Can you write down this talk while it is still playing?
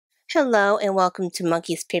Hello and welcome to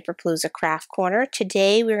Monkey's Paper Palooza Craft Corner.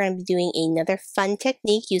 Today we're going to be doing another fun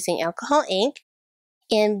technique using alcohol ink,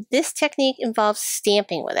 and this technique involves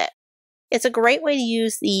stamping with it. It's a great way to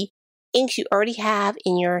use the inks you already have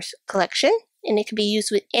in your collection, and it can be used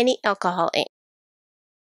with any alcohol ink.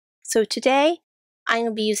 So today I'm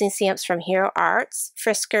going to be using stamps from Hero Arts,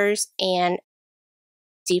 Fiskars, and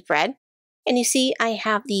Deep Red. And you see I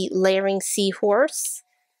have the layering Seahorse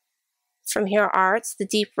from Hero Arts, the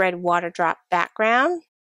deep red water drop background,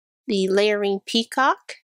 the layering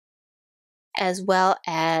Peacock, as well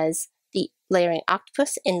as the layering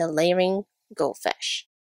Octopus and the layering Goldfish.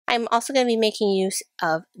 I'm also going to be making use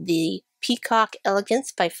of the Peacock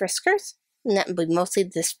Elegance by Fiskars, and that will be mostly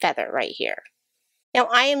this feather right here. Now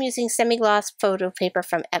I am using semi-gloss photo paper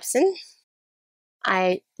from Epson.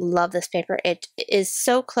 I love this paper. It is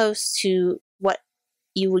so close to what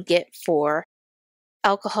you would get for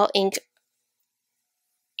alcohol ink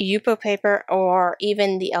Yupo paper or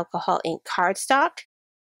even the alcohol ink cardstock,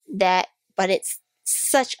 but it's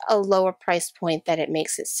such a lower price point that it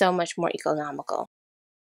makes it so much more economical.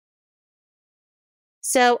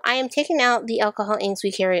 So I am taking out the alcohol inks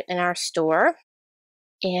we carry in our store,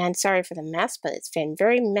 and sorry for the mess, but it's been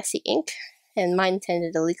very messy ink and mine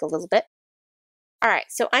tended to leak a little bit. Alright,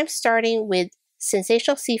 so I'm starting with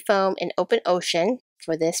Sensational Seafoam and Open Ocean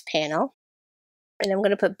for this panel. And I'm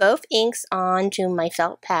going to put both inks onto my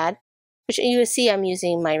felt pad, which you will see I'm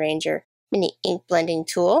using my Ranger Mini Ink Blending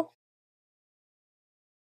Tool.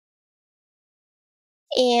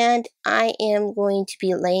 And I am going to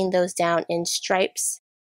be laying those down in stripes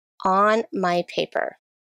on my paper.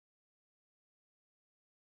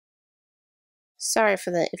 Sorry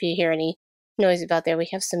for if you hear any noise about there. We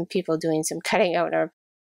have some people doing some cutting out in our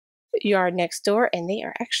yard next door, and they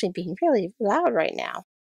are actually being really loud right now.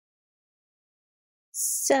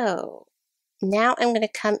 So now I'm going to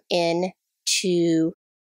come in to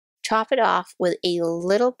top it off with a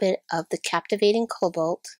little bit of the Captivating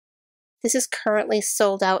Cobalt. This is currently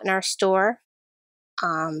sold out in our store,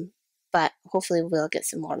 but hopefully we'll get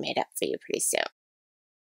some more made up for you pretty soon.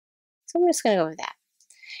 So I'm just going to go with that.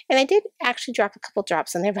 And I did actually drop a couple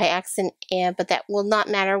drops on there by accident, but that will not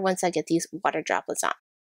matter once I get these water droplets on.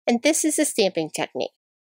 And this is a stamping technique.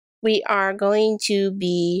 We are going to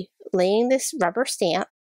be laying this rubber stamp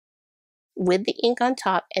with the ink on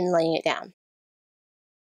top and laying it down.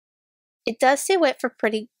 It does stay wet for a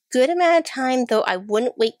pretty good amount of time, though I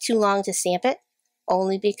wouldn't wait too long to stamp it,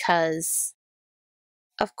 only because,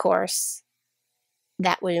 of course,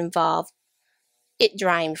 that would involve it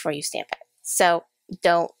drying before you stamp it. So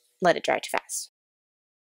don't let it dry too fast.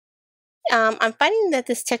 I'm finding that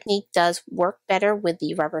this technique does work better with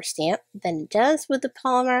the rubber stamp than it does with the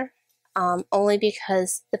polymer, only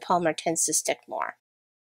because the polymer tends to stick more.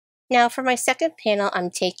 Now for my second panel,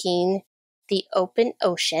 I'm taking the Open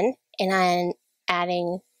Ocean and I'm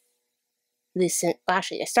adding this,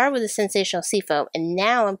 actually I started with the Sensational Seafoam and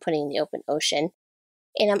now I'm putting the Open Ocean,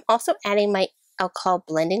 and I'm also adding my alcohol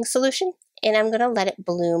blending solution, and I'm going to let it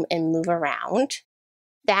bloom and move around.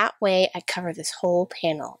 That way I cover this whole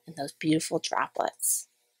panel in those beautiful droplets.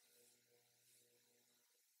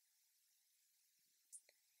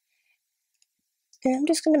 And I'm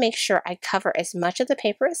just going to make sure I cover as much of the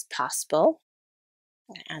paper as possible.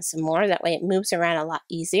 I'm going to add some more, that way it moves around a lot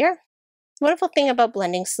easier. The wonderful thing about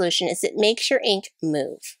blending solution is it makes your ink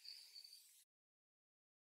move.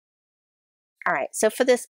 Alright, so for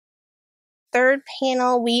this third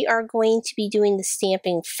panel, we are going to be doing the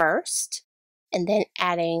stamping first and then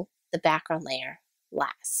adding the background layer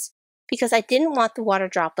last, because I didn't want the water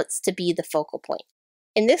droplets to be the focal point.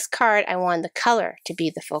 In this card, I wanted the color to be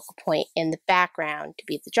the focal point and the background to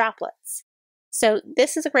be the droplets. So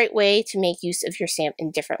this is a great way to make use of your stamp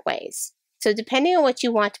in different ways. So depending on what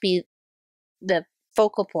you want to be the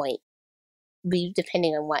focal point, be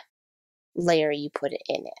depending on what layer you put it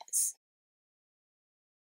in as.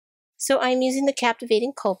 So I'm using the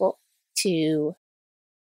Captivating Cobalt to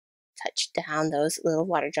touch down those little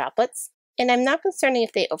water droplets. And I'm not concerning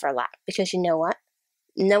if they overlap, because you know what?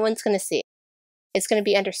 No one's going to see it. It's going to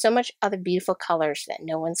be under so much other beautiful colors that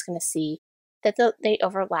no one's going to see that they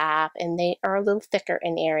overlap, and they are a little thicker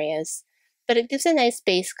in areas, but it gives a nice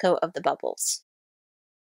base coat of the bubbles.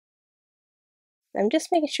 I'm just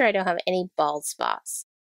making sure I don't have any bald spots,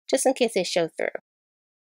 just in case they show through.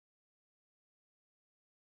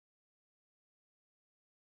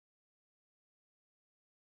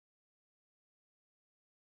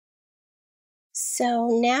 So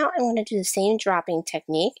now I'm going to do the same dropping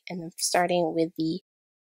technique, and I'm starting with the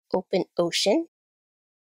Open Ocean,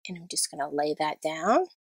 and I'm just going to lay that down,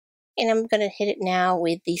 and I'm going to hit it now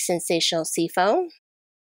with the Sensational Seafoam,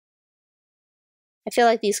 I feel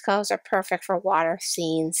like these colors are perfect for water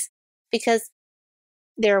scenes because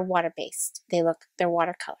they're water-based. They're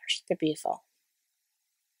watercolors. They're beautiful.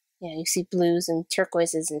 You know, you see blues and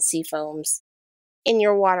turquoises and sea foams in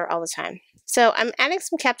your water all the time. So I'm adding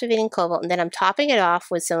some captivating cobalt, and then I'm topping it off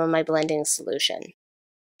with some of my blending solution.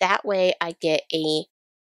 That way I get a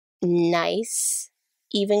nice,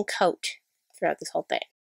 even coat throughout this whole thing.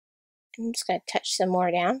 I'm just going to touch some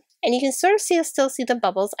more down. And you can sort of still see the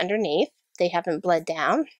bubbles underneath. They haven't bled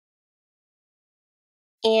down.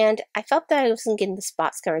 And I felt that I wasn't getting the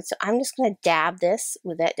spots covered, so I'm just going to dab this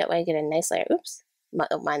with it. That way I get a nice layer. Oops,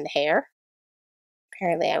 don't mind the hair.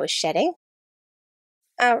 Apparently I was shedding.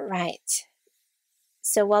 All right.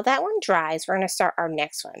 So while that one dries, we're going to start our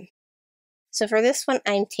next one. So for this one,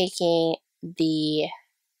 I'm taking the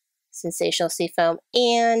Sensational Seafoam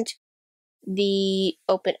and the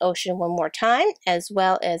Open Ocean one more time, as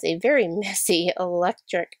well as a very messy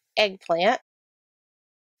electric eggplant.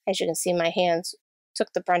 As you can see, my hands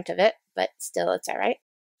took the brunt of it, but still it's all right.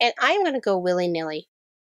 And I'm going to go willy-nilly.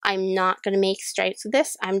 I'm not going to make stripes with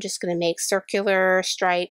this. I'm just going to make circular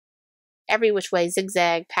stripe, every which way,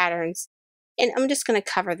 zigzag patterns, and I'm just going to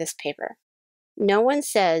cover this paper. No one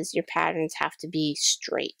says your patterns have to be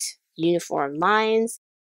straight, uniform lines.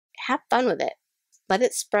 Have fun with it. Let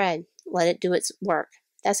it spread. Let it do its work.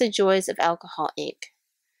 That's the joys of alcohol ink.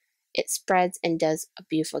 It spreads and does a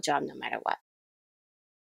beautiful job no matter what.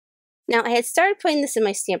 Now, I had started putting this in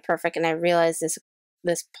my Stamp Perfect, and I realized this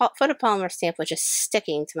photopolymer stamp was just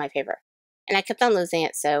sticking to my paper. And I kept on losing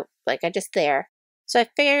it, so like I just there. So I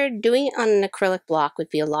figured doing it on an acrylic block would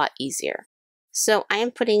be a lot easier. So I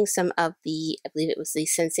am putting some of the, I believe it was the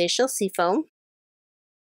Sensational Seafoam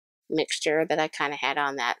mixture that I kind of had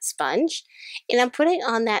on that sponge. And I'm putting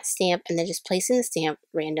on that stamp and then just placing the stamp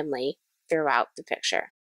randomly throughout the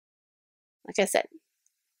picture. Like I said,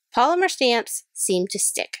 polymer stamps seem to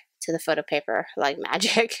stick to the photo paper like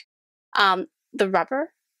magic. The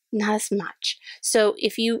rubber, not as much. So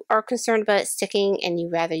if you are concerned about it sticking and you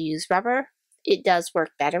rather use rubber, it does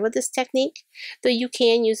work better with this technique. Though you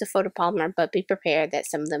can use a photopolymer, but be prepared that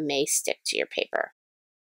some of them may stick to your paper.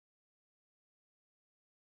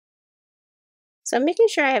 So I'm making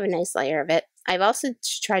sure I have a nice layer of it. I've also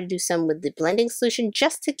tried to do some with the blending solution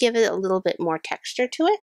just to give it a little bit more texture to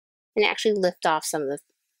it and actually lift off some of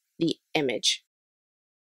the image.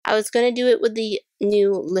 I was going to do it with the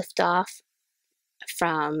new lift off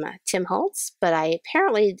from Tim Holtz, but I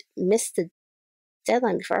apparently missed the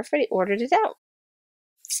deadline before I've already ordered it out.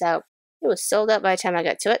 So it was sold out by the time I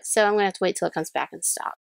got to it, so I'm going to have to wait till it comes back in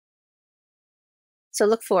stock. So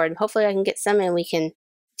look forward. Hopefully I can get some and we can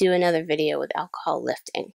do another video with alcohol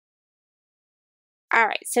lifting.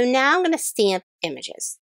 Alright, so now I'm going to stamp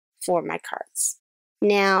images for my cards.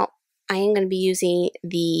 Now I am going to be using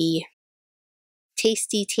the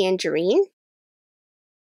Tasty Tangerine.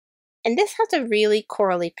 And this has a really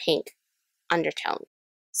corally pink undertone.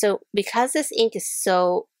 So because this ink is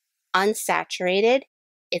so unsaturated,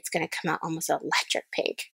 it's going to come out almost electric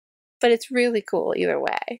pink. But it's really cool either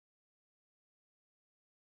way.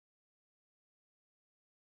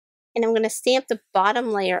 And I'm going to stamp the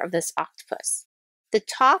bottom layer of this octopus. The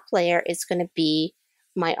top layer is going to be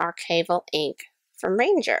my Archival ink from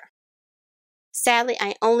Ranger. Sadly,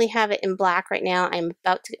 I only have it in black right now. I'm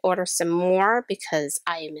about to order some more because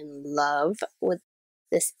I am in love with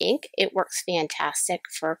this ink. It works fantastic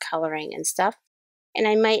for coloring and stuff. And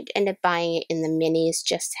I might end up buying it in the minis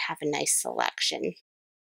just to have a nice selection.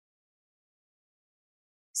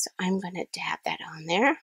 So I'm going to dab that on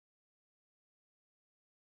there.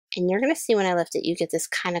 And you're going to see when I lift it, you get this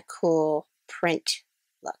kind of cool print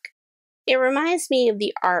look. It reminds me of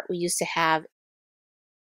the art we used to have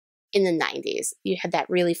in the 90s. You had that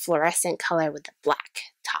really fluorescent color with the black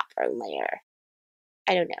topper layer.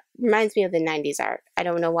 I don't know. It reminds me of the 90s art. I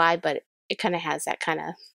don't know why, but it kind of has that kind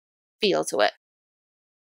of feel to it.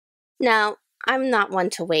 Now, I'm not one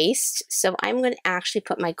to waste, so I'm going to actually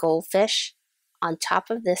put my goldfish on top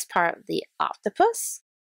of this part of the octopus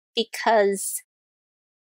because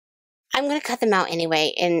I'm going to cut them out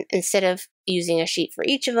anyway, and instead of using a sheet for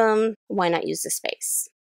each of them, why not use the space?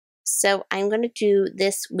 So I'm going to do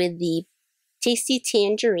this with the Tasty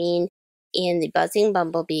Tangerine and the Buzzing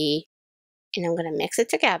Bumblebee, and I'm going to mix it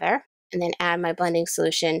together and then add my blending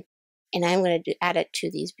solution, and I'm going to add it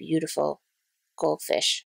to these beautiful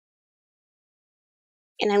goldfish.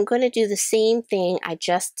 And I'm going to do the same thing I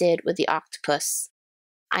just did with the octopus.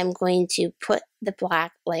 I'm going to put the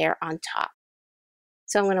black layer on top.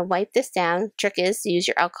 So I'm going to wipe this down. Trick is to use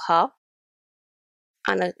your alcohol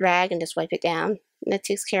on a rag and just wipe it down. And that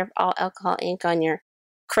takes care of all alcohol ink on your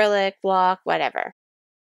acrylic, block, whatever.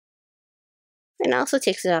 and also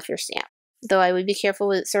takes it off your stamp. Though I would be careful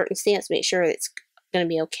with certain stamps, make sure it's going to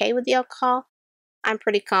be okay with the alcohol. I'm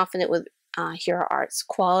pretty confident with Hero Art's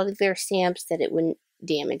quality of their stamps that it wouldn't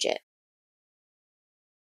damage it.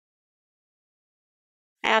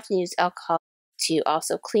 I often use alcohol to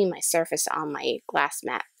also clean my surface on my glass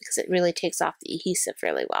mat because it really takes off the adhesive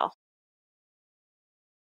really well.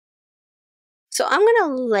 So I'm going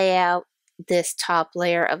to lay out this top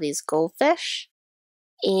layer of these goldfish,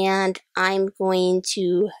 and I'm going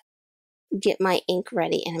to get my ink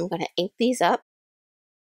ready, and I'm going to ink these up.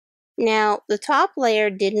 Now, the top layer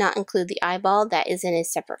did not include the eyeball. That is in a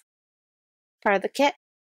separate part of the kit.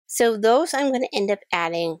 So those I'm going to end up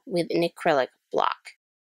adding with an acrylic block.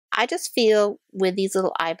 I just feel with these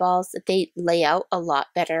little eyeballs that they lay out a lot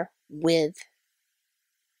better with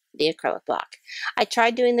the acrylic block. I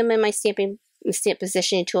tried doing them in my stamp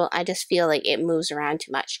positioning tool. I just feel like it moves around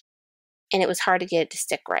too much, and it was hard to get it to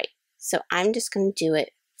stick right. So I'm just going to do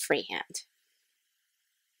it freehand.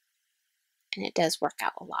 And it does work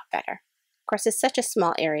out a lot better. Of course, it's such a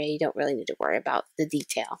small area, you don't really need to worry about the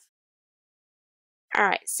detail.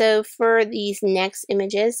 Alright, so for these next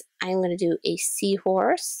images, I'm going to do a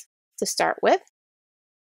seahorse to start with.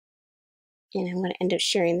 And I'm going to end up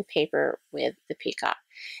sharing the paper with the peacock.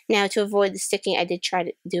 Now, to avoid the sticking, I did try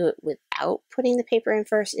to do it without putting the paper in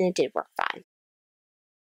first, and it did work fine.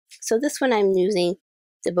 So this one I'm using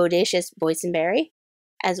the Bodacious Boysenberry,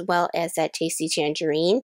 as well as that Tasty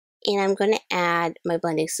Tangerine. And I'm going to add my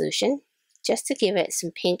blending solution just to give it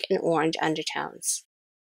some pink and orange undertones.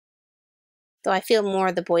 Though I feel more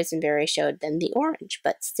of the boysenberry showed than the orange,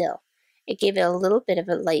 but still, it gave it a little bit of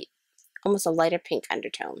a light, almost a lighter pink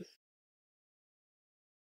undertone.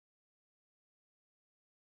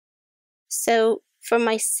 So for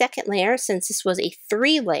my second layer, since this was a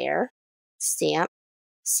 3-layer stamp,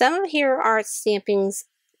 some of Hero Art's stampings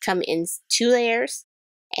come in 2 layers,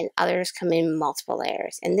 and others come in multiple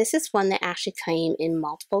layers. And this is one that actually came in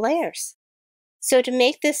multiple layers. So to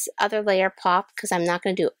make this other layer pop, because I'm not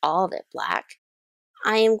going to do all of it black,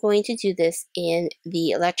 I am going to do this in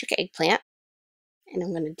the electric eggplant. And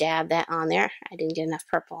I'm going to dab that on there. I didn't get enough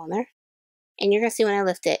purple on there. And you're going to see when I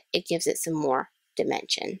lift it, it gives it some more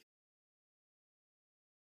dimension.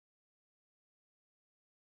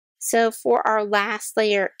 So for our last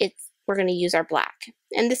layer, we're going to use our black.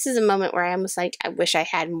 And this is a moment where I almost like, I wish I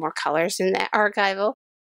had more colors in that archival,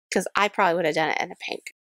 because I probably would have done it in a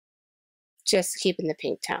pink, just to keep in the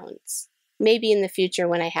pink tones. Maybe in the future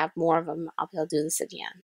when I have more of them, I'll be able to do this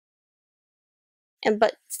again.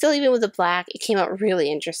 But still, even with the black, it came out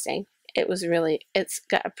really interesting. It's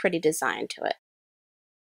got a pretty design to it.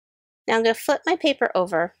 Now I'm going to flip my paper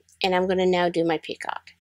over, and I'm going to now do my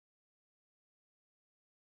peacock.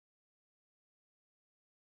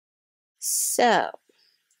 So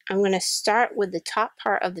I'm going to start with the top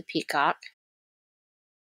part of the peacock,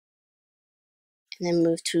 and then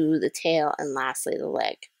move to the tail, and lastly the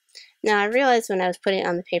leg. Now I realized when I was putting it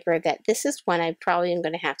on the paper that this is one I probably am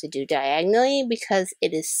going to have to do diagonally because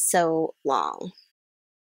it is so long,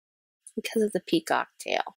 because of the peacock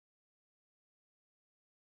tail.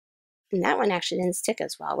 And that one actually didn't stick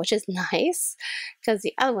as well, which is nice, because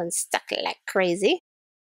the other one stuck like crazy.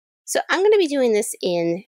 So I'm going to be doing this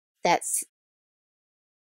in it's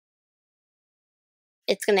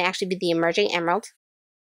going to actually be the Emerging Emerald,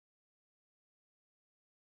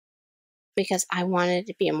 because I wanted it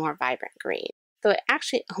to be a more vibrant green. So it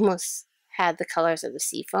actually almost had the colors of the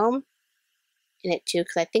seafoam in it too,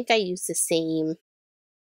 because I think I used the same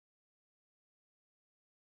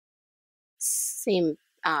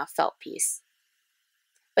felt piece.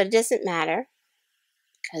 But it doesn't matter,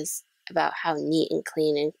 because about how neat and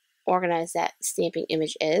clean and organized that stamping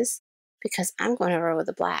image is, because I'm going to roll with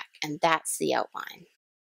the black, and that's the outline.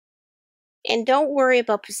 And don't worry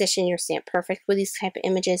about positioning your stamp perfect with these type of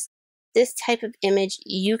images. This type of image,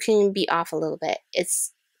 you can be off a little bit.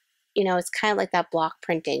 It's kind of like that block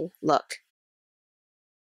printing look.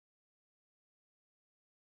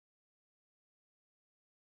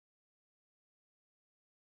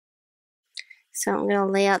 So I'm going to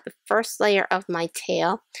lay out the first layer of my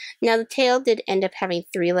tail. Now the tail did end up having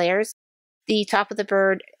 3 layers. The top of the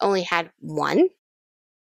bird only had 1.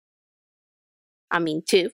 I mean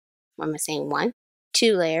 2. Why am I saying 1?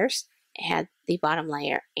 2 layers. It had the bottom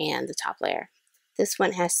layer and the top layer. This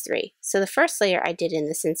one has 3. So the first layer I did in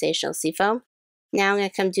the Sensational Seafoam. Now I'm going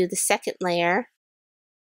to come do the second layer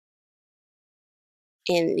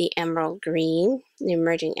in the emerald green, the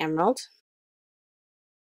Emerging Emerald.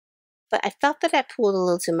 But I felt that I pulled a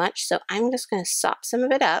little too much, so I'm just going to sop some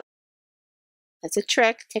of it up. That's a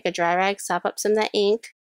trick. Take a dry rag, sop up some of that ink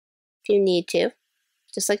if you need to.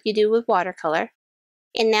 just like you do with watercolor.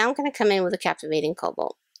 And now I'm going to come in with a captivating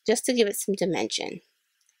cobalt, just to give it some dimension.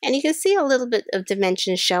 And you can see a little bit of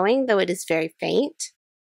dimension showing, though it is very faint.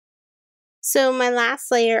 So my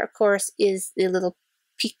last layer, of course, is the little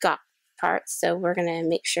peacock parts. So we're going to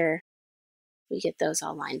make sure we get those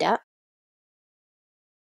all lined up.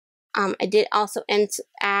 I did also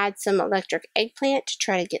add some electric eggplant to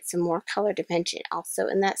try to get some more color dimension also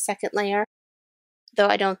in that second layer, though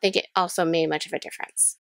I don't think it also made much of a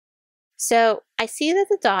difference. So I see that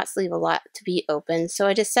the dots leave a lot to be open, so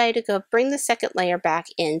I decided to go bring the second layer back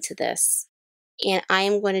into this. And I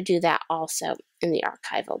am going to do that also in the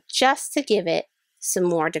Archival, just to give it some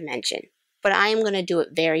more dimension. But I am going to do it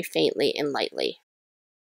very faintly and lightly.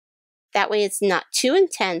 That way it's not too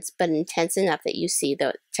intense, but intense enough that you see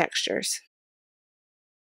the textures.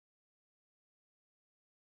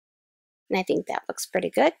 And I think that looks pretty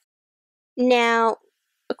good. Now,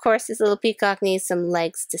 of course, this little peacock needs some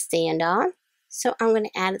legs to stand on. So I'm going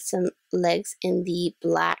to add some legs in the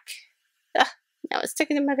black. Now it's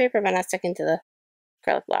sticking to my paper, but not sticking to the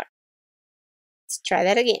acrylic block. Let's try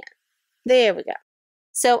that again. There we go.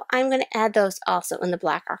 So I'm going to add those also in the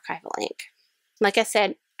black Archival ink. Like I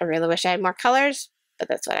said, I really wish I had more colors, but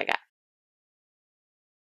that's what I got.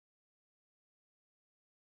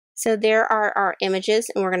 So there are our images,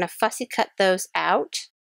 and we're going to fussy cut those out.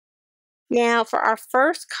 Now for our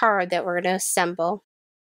first card that we're going to assemble,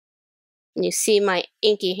 and you see my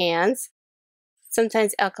inky hands.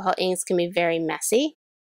 Sometimes alcohol inks can be very messy.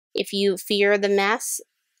 If you fear the mess,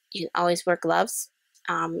 you can always wear gloves,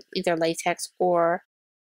 either latex or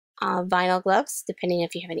vinyl gloves, depending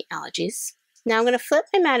if you have any allergies. Now I'm going to flip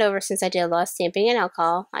my mat over since I did a lot of stamping in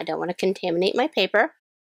alcohol. I don't want to contaminate my paper.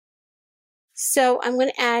 So I'm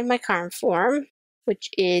going to add my card form,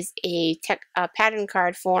 which is a pattern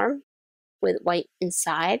card form with white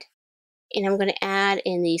inside. And I'm going to add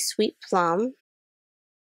in the Sweet Plum,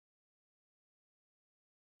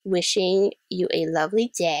 wishing you a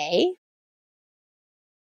lovely day.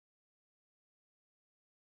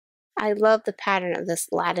 I love the pattern of this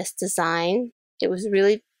lattice design. It was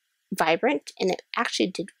really vibrant, and it actually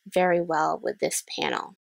did very well with this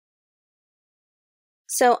panel.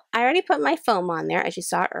 So I already put my foam on there, as you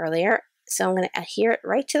saw earlier. So I'm going to adhere it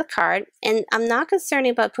right to the card. And I'm not concerned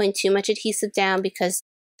about putting too much adhesive down, because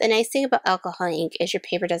the nice thing about alcohol ink is your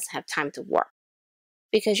paper doesn't have time to warp,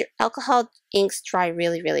 because your alcohol inks dry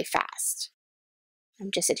really, really fast.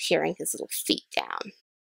 I'm just adhering his little feet down.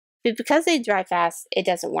 But because they dry fast, it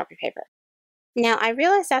doesn't warp your paper. Now, I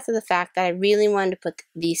realized after the fact that I really wanted to put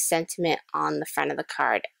the sentiment on the front of the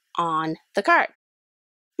card,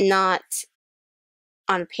 not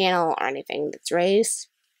on a panel or anything that's raised.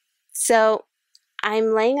 So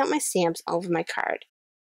I'm laying out my stamps over my card.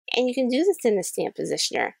 And you can do this in the stamp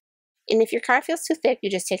positioner. And if your card feels too thick, you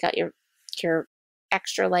just take out your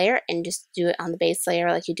extra layer and just do it on the base layer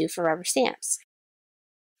like you do for rubber stamps.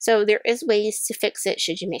 So there is ways to fix it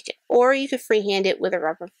should you make it. Or you could freehand it with an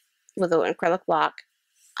acrylic block.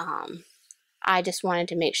 I just wanted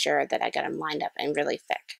to make sure that I got them lined up and really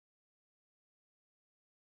thick.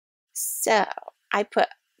 So I put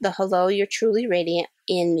the Hello, You're Truly Radiant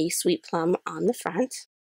in the Sweet Plum on the front.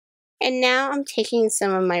 And now I'm taking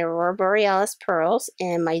some of my Aurora Borealis pearls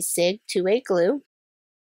and my Zig 2-way glue.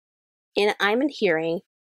 And I'm adhering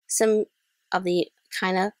some of the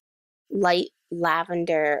kind of light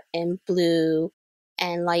lavender and blue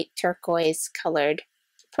and light turquoise colored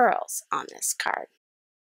pearls on this card,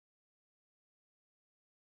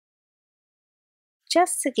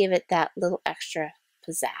 just to give it that little extra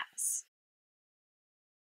pizzazz.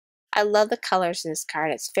 I love the colors in this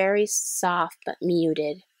card. It's very soft but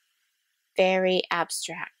muted, very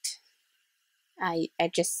abstract.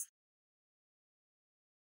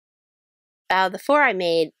 The four I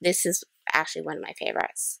made, this is actually one of my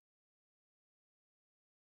favorites.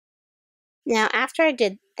 Now, after I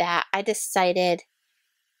did that, I decided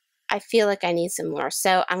I feel like I need some more.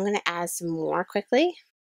 So I'm going to add some more quickly.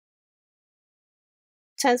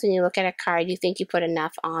 Sometimes when you look at a card, you think you put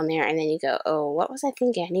enough on there, and then you go, oh, what was I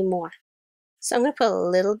thinking? I need more. So I'm going to put a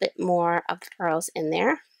little bit more of the pearls in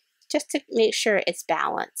there, just to make sure it's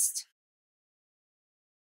balanced.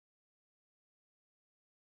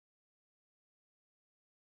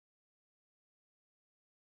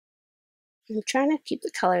 I'm trying to keep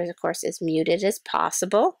the colors, of course, as muted as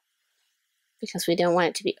possible, because we don't want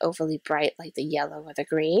it to be overly bright like the yellow or the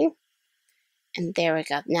green. And there we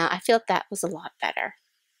go. Now I feel that was a lot better.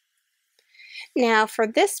 Now for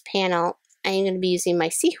this panel, I'm going to be using my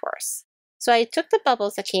Seahorse. So I took the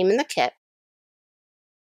bubbles that came in the kit,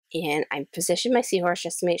 and I positioned my Seahorse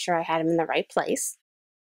just to make sure I had them in the right place.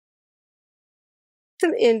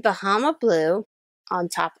 them in Bahama Blue on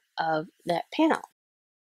top of that panel.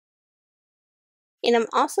 And I'm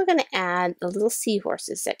also going to add the little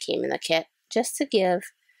seahorses that came in the kit just to give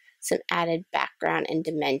some added background and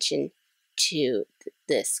dimension to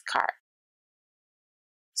this card.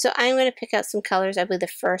 So I'm going to pick out some colors. I believe the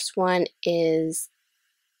first one is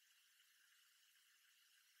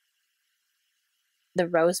the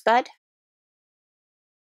Rosebud.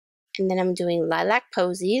 And then I'm doing Lilac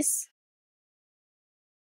Posies.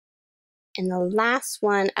 And the last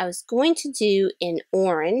one I was going to do in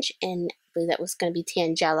orange, and I believe that was going to be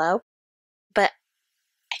Tangelo, but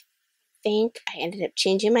I think I ended up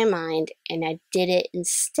changing my mind and I did it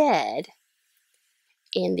instead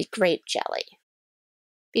in the Grape Jelly.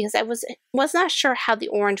 Because I was not sure how the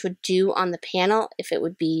orange would do on the panel, if it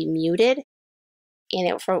would be muted, and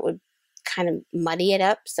it would kind of muddy it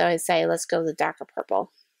up. So I say, let's go with the darker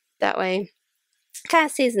purple. That way, it kind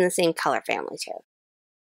of stays in the same color family too.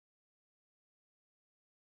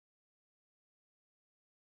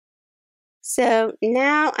 So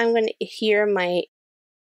now I'm going to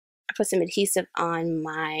put some adhesive on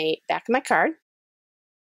my back of my card.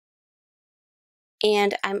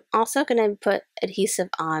 And I'm also going to put adhesive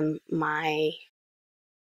on my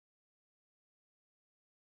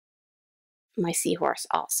seahorse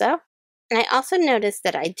also. And I also noticed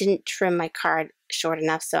that I didn't trim my card short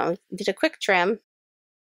enough, so I did a quick trim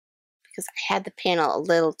because I had the panel a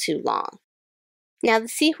little too long. Now the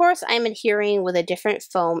seahorse I'm adhering with a different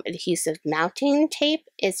foam adhesive mounting tape.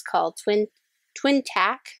 It's called Twin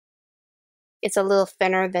Tack. It's a little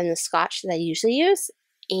thinner than the Scotch that I usually use,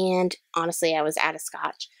 and honestly I was out of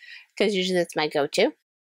Scotch because usually that's my go-to.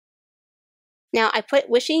 Now I put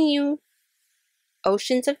Wishing You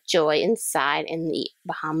Oceans of Joy inside in the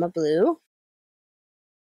Bahama Blue.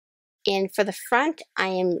 And for the front, I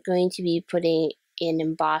am going to be putting in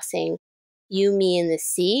embossing You, Me, and the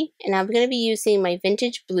Sea. And I'm going to be using my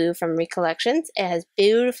vintage blue from Recollections. It has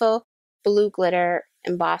beautiful blue glitter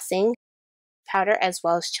embossing powder as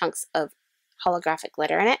well as chunks of holographic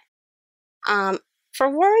glitter in it. For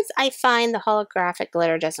words, I find the holographic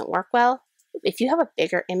glitter doesn't work well. If you have a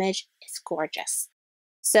bigger image, it's gorgeous.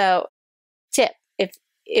 So, tip,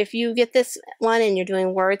 if you get this one and you're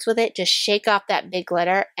doing words with it, just shake off that big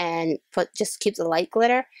glitter and just keep the light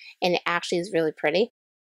glitter, and it actually is really pretty.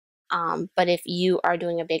 But if you are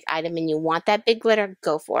doing a big item and you want that big glitter,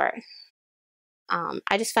 go for it.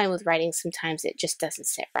 I just find with writing sometimes it just doesn't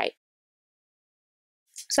sit right.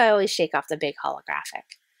 So I always shake off the big holographic.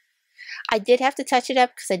 I did have to touch it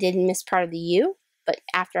up because I did miss part of the U, but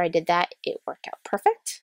after I did that, it worked out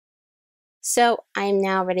perfect. So I'm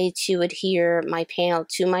now ready to adhere my panel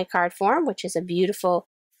to my card form, which is a beautiful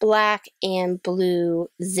black and blue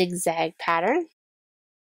zigzag pattern.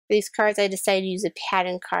 For these cards, I decided to use a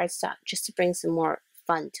pattern cardstock just to bring some more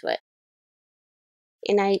fun to it.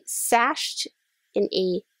 And I sashed in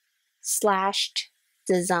a slashed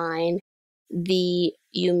design the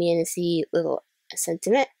You, Me, and the Sea little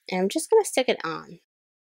sentiment, and I'm just going to stick it on.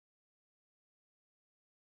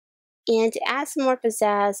 And to add some more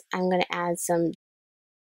pizzazz, I'm going to add some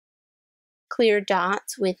clear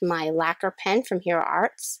dots with my lacquer pen from Hero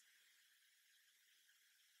Arts.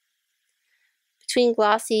 Between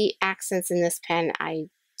glossy accents in this pen, I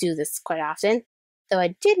do this quite often, though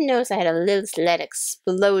I did notice I had a little slight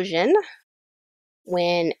explosion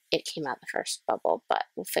when it came out the first bubble, but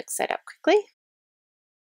we'll fix that up quickly.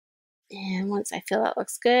 And once I feel that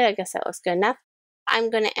looks good, I guess that looks good enough, I'm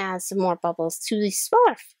going to add some more bubbles to these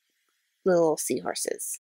smaller little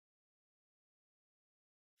seahorses.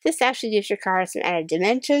 This actually gives your card some added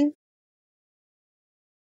dimension.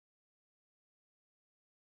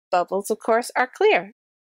 Bubbles, of course, are clear.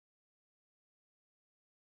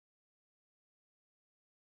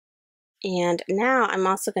 And now I'm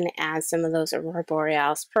also going to add some of those Aurora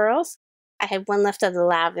Borealis pearls. I had one left of the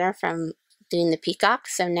lavender from doing the Peacock,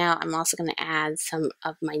 so now I'm also going to add some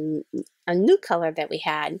of a new color that we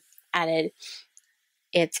had added.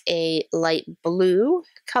 It's a light blue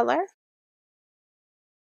color.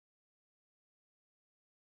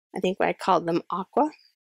 I think I called them aqua.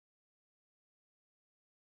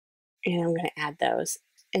 And I'm going to add those.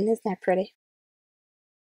 And isn't that pretty?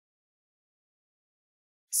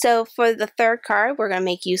 So for the third card, we're going to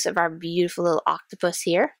make use of our beautiful little octopus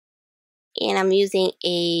here. And I'm using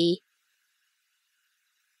a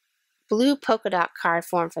blue polka dot card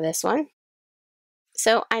form for this one.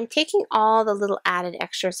 So I'm taking all the little added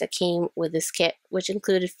extras that came with this kit, which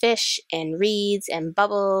included fish and reeds and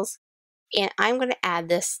bubbles, and I'm going to add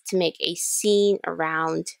this to make a scene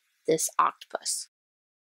around this octopus.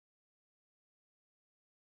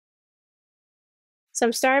 So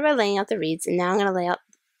I'm starting by laying out the reeds, and now I'm going to lay out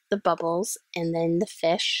the bubbles and then the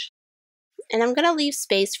fish. And I'm going to leave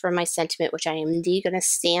space for my sentiment, which I am indeed going to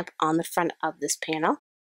stamp on the front of this panel,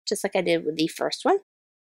 just like I did with the first one.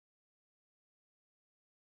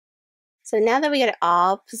 So now that we get it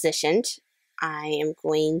all positioned, I am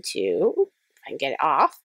going to, if I can get it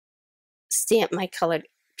off, stamp my colored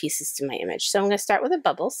pieces to my image. So I'm going to start with the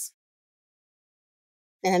bubbles,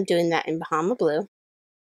 and I'm doing that in Bahama Blue.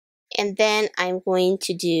 And then I'm going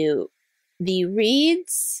to do the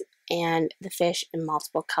reeds and the fish in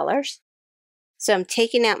multiple colors. So I'm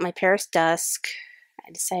taking out my Paris Dusk,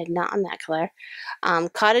 I decided not on that color,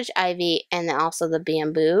 Cottage Ivy, and then also the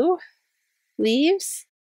bamboo leaves.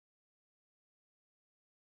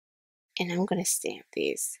 And I'm going to stamp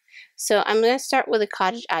these. So I'm going to start with a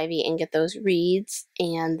Cottage Ivy and get those reeds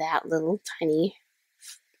and that little tiny,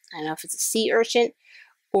 I don't know if it's a sea urchin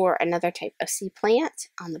or another type of sea plant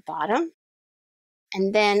on the bottom.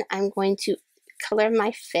 And then I'm going to color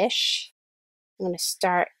my fish. I'm going to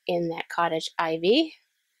start in that Cottage Ivy.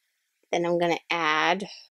 Then I'm going to add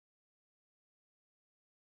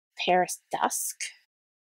Paris Dusk,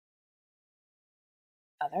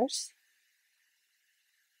 others.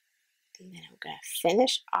 And then I'm going to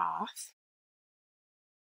finish off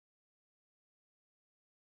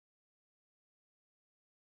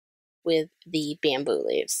with the bamboo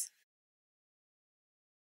leaves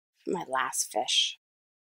for my last fish.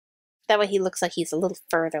 That way he looks like he's a little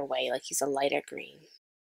further away, like he's a lighter green.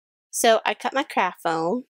 So I cut my craft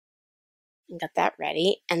foam and got that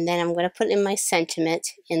ready, and then I'm going to put in my sentiment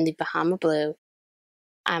in the Bahama Blue.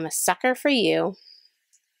 I'm a sucker for you,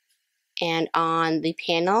 and on the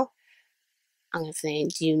panel I'm going to say,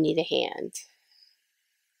 do you need a hand?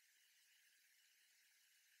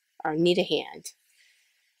 Or need a hand.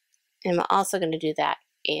 And I'm also going to do that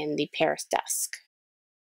in the Paris Dusk.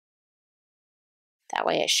 That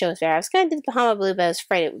way it shows there. I was going to do the Bahama Blue, but I was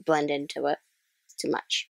afraid it would blend into it too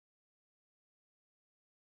much.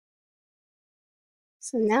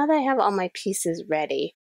 So now that I have all my pieces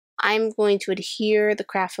ready, I'm going to adhere the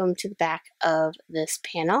craft foam to the back of this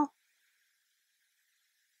panel.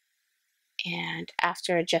 And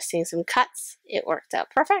after adjusting some cuts, it worked out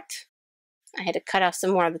perfect. I had to cut off some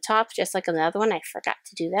more of the top, just like on the other one. I forgot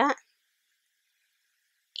to do that.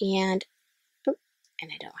 And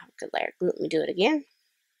I don't have a good layer of glue. Let me do it again.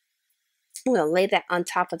 I'm going to lay that on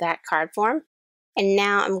top of that card form. And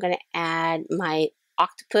now I'm going to add my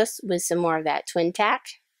octopus with some more of that twin tack.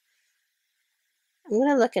 I'm going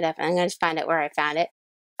to look it up and I'm going to find out where I found it.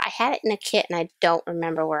 I had it in a kit and I don't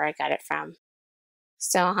remember where I got it from.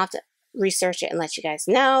 So I'll have to research it and let you guys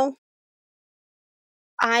know.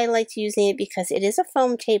 I like using it because it is a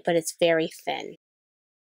foam tape, but it's very thin.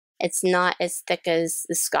 It's not as thick as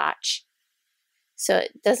the Scotch. So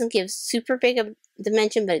it doesn't give super big a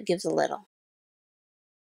dimension, but it gives a little.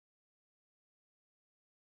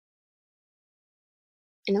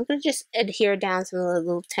 And I'm going to just adhere down some of the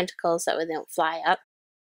little tentacles so they don't fly up.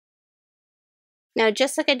 Now,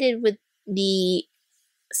 just like I did with the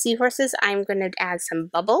seahorses, I'm going to add some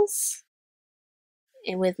bubbles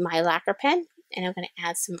and with my lacquer pen, and I'm going to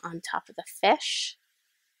add some on top of the fish.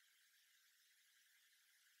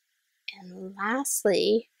 And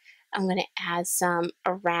lastly, I'm going to add some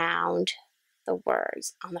around the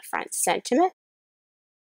words on the front sentiment.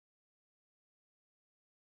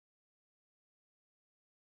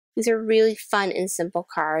 These are really fun and simple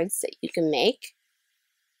cards that you can make.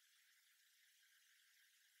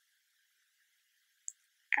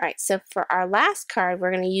 All right, so for our last card,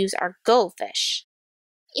 we're going to use our goldfish.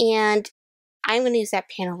 And I'm going to use that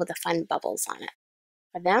panel with the fun bubbles on it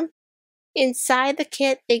for them. Inside the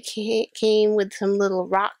kit, they came with some little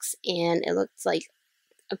rocks, and it looks like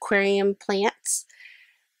aquarium plants.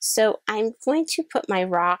 So I'm going to put my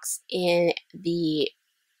rocks in the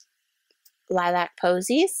lilac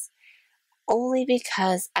posies, only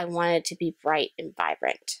because I want it to be bright and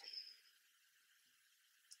vibrant.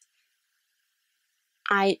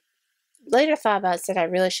 I later thought about it, said I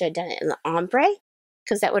really should have done it in the ombre,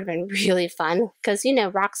 because that would have been really fun, because you know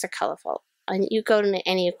rocks are colorful. And you go to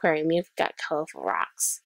any aquarium, you've got colorful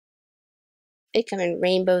rocks. They come in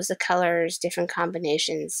rainbows of colors, different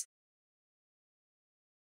combinations.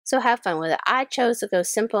 So have fun with it. I chose to go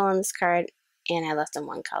simple on this card, and I left them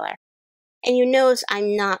one color. And you notice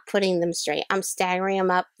I'm not putting them straight. I'm staggering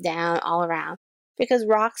them up, down, all around, because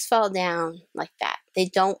rocks fall down like that. They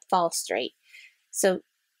don't fall straight. So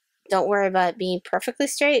don't worry about it being perfectly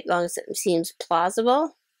straight. As long as it seems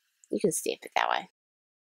plausible, you can stamp it that way.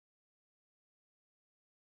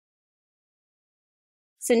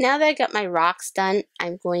 So now that I got my rocks done,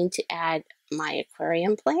 I'm going to add my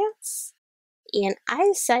aquarium plants. And I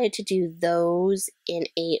decided to do those in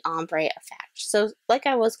a ombre effect. So like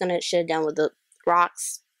I was gonna should have done with the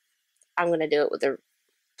rocks, I'm gonna do it with the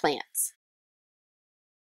plants.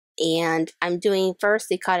 And I'm doing first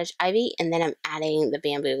the cottage ivy, and then I'm adding the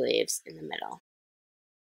bamboo leaves in the middle.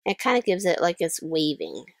 It kind of gives it like it's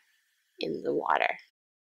waving in the water.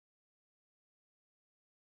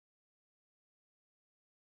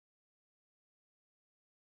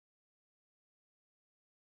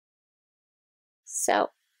 So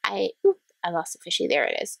I lost the fishy, there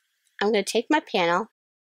it is. I'm going to take my panel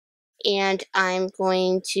and I'm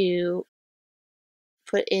going to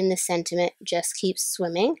put in the sentiment, just keep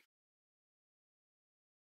swimming.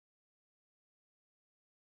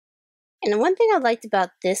 And the one thing I liked about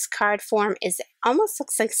this card form is it almost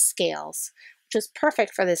looks like scales, which is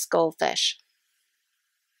perfect for this goldfish.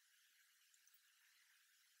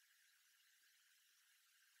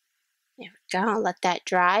 There we go, I'll let that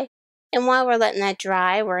dry. And while we're letting that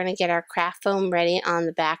dry, we're going to get our craft foam ready on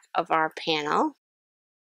the back of our panel.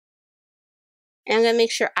 And I'm going to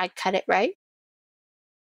make sure I cut it right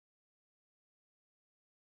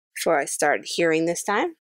before I start adhering this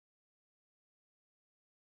time.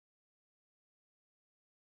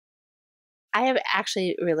 I have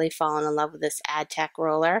actually really fallen in love with this AdTech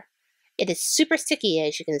roller. It is super sticky,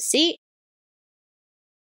 as you can see.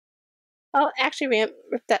 Oh, actually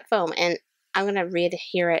ripped that foam, and I'm going to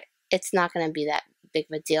re-adhere it. It's not going to be that big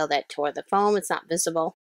of a deal that tore the foam. It's not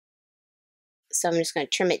visible. So I'm just going to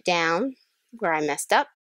trim it down where I messed up.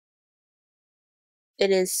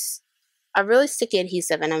 It is a really sticky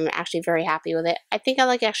adhesive, and I'm actually very happy with it. I think I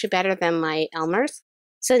like it actually better than my Elmer's.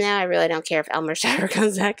 So now I really don't care if Elmer's ever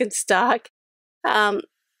comes back in stock.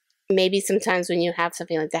 Maybe sometimes when you have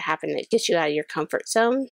something like that happen, it gets you out of your comfort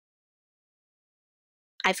zone.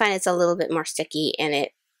 I find it's a little bit more sticky, and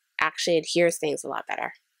it actually adheres things a lot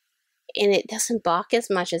better. And it doesn't balk as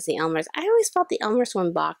much as the Elmer's. I always felt the Elmer's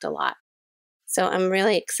one balked a lot. So I'm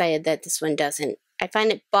really excited that this one doesn't. I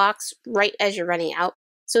find it balks right as you're running out.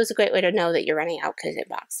 So it's a great way to know that you're running out because it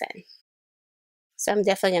balks in. So I'm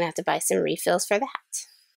definitely going to have to buy some refills for that.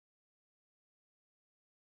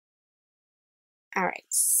 Alright,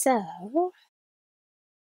 so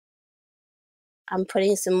I'm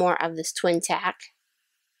putting some more of this twin tack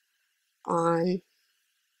on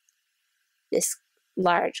this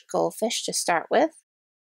large goldfish to start with.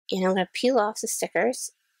 And I'm going to peel off the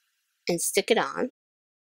stickers and stick it on.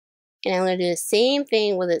 And I'm going to do the same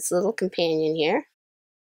thing with its little companion here.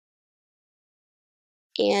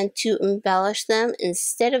 And to embellish them,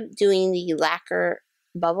 instead of doing the lacquer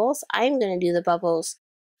bubbles, I'm going to do the bubbles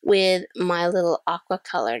with my little aqua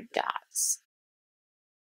colored dots.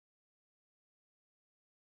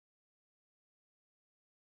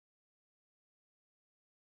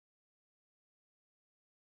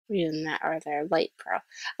 Even that, or they're light pearl.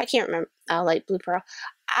 I can't remember. Light blue pearl.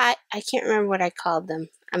 I can't remember what I called them.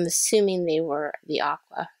 I'm assuming they were the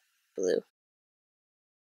aqua blue.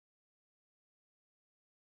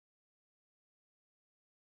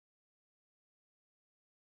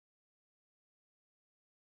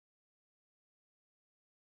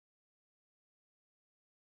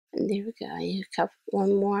 And there we go. You cut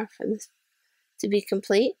one more for this to be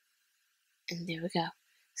complete. And there we go.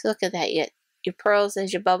 So look at that. You get your pearls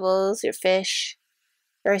as your bubbles, your fish.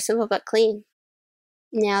 Very simple but clean.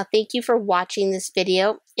 Now, thank you for watching this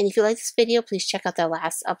video. And if you like this video, please check out the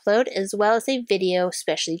last upload, as well as a video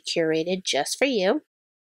specially curated just for you.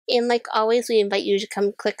 And like always, we invite you to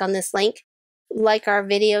come click on this link, like our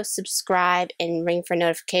video, subscribe, and ring for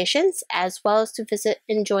notifications, as well as to visit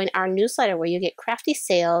and join our newsletter where you get crafty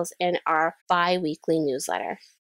sales and our bi-weekly newsletter.